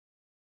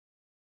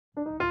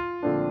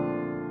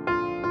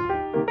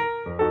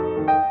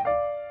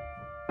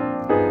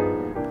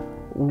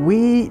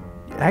We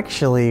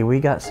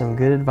got some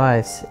good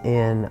advice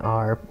in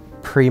our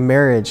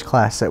pre-marriage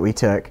class that we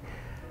took,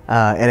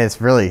 and it's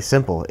really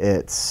simple.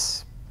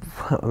 If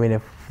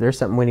there's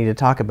something we need to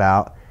talk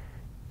about,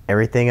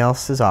 everything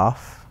else is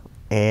off,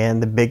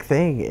 and the big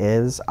thing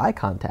is eye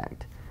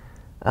contact.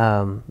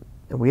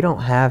 We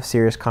don't have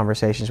serious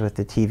conversations with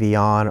the TV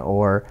on,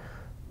 or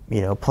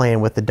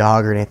playing with the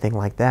dog or anything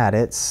like that.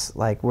 It's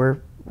like we're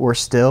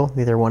still,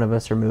 neither one of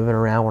us are moving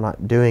around. We're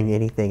not doing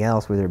anything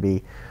else, whether it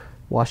be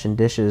washing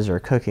dishes or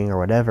cooking or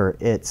whatever.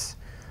 It's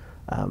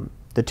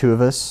the two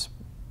of us,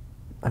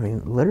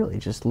 literally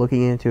just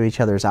looking into each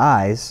other's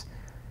eyes,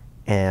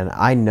 and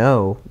I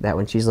know that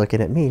when she's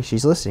looking at me,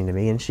 she's listening to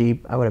me, and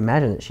I would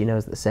imagine that she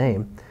knows the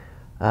same.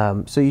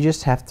 So you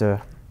just have to,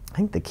 I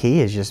think the key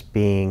is just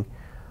being,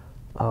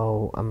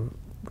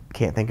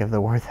 can't think of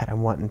the word that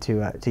I'm wanting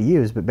to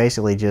use, but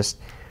basically just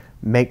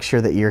make sure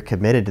that you're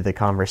committed to the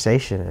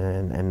conversation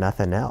and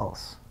nothing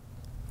else.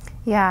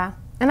 Yeah.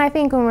 And I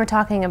think when we're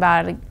talking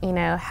about,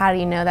 how do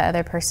you know that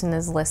other person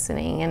is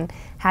listening, and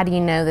how do you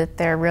know that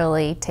they're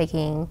really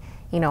taking,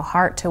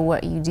 heart to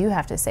what you do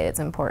have to say that's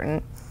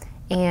important.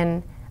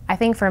 And I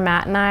think for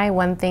Matt and I,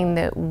 one thing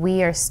that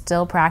we are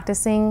still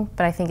practicing,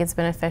 but I think it's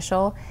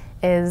beneficial,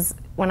 is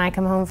when I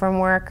come home from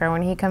work or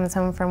when he comes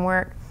home from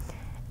work,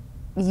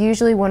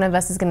 usually one of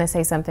us is going to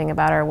say something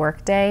about our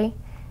work day.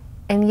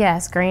 And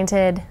yes,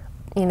 granted,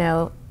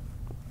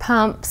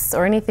 pumps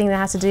or anything that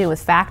has to do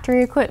with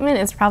factory equipment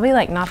is probably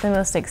not the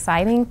most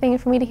exciting thing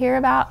for me to hear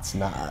about. It's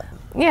not.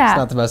 Yeah. It's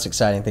not the most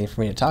exciting thing for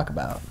me to talk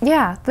about.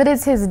 Yeah, but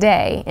it's his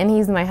day, and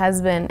he's my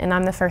husband, and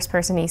I'm the first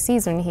person he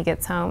sees when he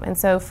gets home. And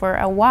so for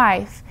a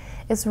wife,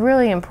 it's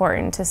really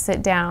important to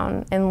sit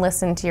down and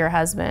listen to your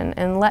husband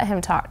and let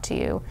him talk to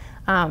you.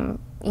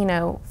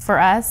 For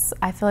us,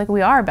 I feel like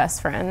we are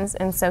best friends,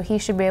 and so he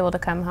should be able to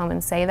come home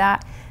and say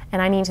that,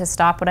 and I need to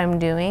stop what I'm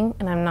doing,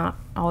 and I'm not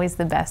always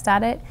the best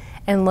at it,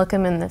 and look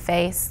him in the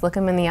face, look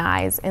him in the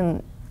eyes,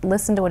 and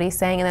listen to what he's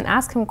saying, and then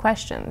ask him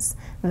questions.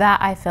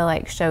 That, I feel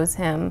like, shows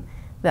him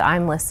that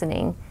I'm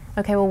listening.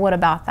 Okay, well, what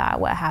about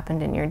that? What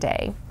happened in your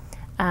day?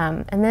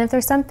 And then if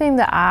there's something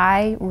that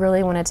I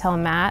really want to tell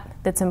Matt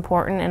that's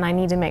important and I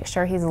need to make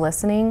sure he's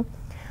listening,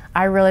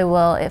 I really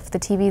will. If the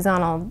TV's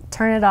on, I'll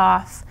turn it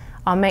off.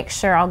 I'll make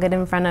sure I'll get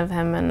in front of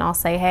him and I'll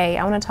say, hey,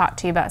 I want to talk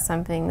to you about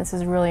something. This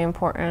is really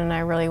important, and I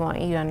really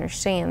want you to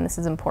understand this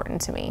is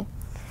important to me.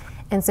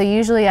 And so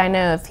usually I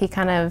know if he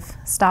kind of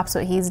stops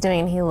what he's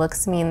doing and he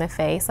looks me in the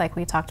face, like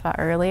we talked about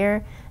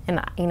earlier,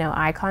 and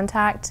eye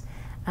contact,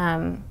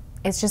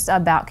 it's just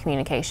about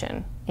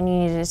communication. And you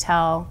need to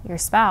tell your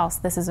spouse,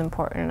 this is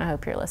important and I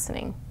hope you're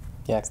listening.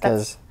 Yeah,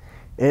 because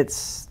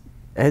it's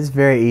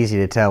very easy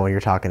to tell when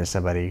you're talking to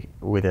somebody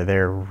whether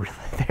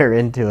they're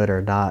into it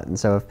or not. And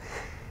so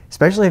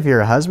especially if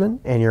you're a husband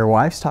and your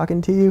wife's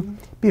talking to you,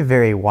 it'd be a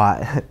very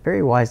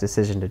wise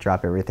decision to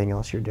drop everything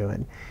else you're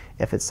doing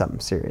if it's something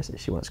serious that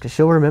she wants, because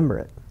she'll remember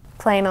it.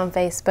 Playing on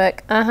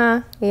Facebook.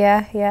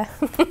 Yeah.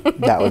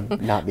 That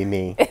would not be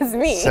me. It's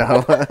me.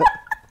 So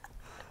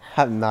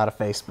I'm not a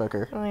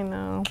Facebooker. I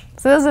know.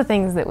 So those are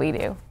things that we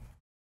do.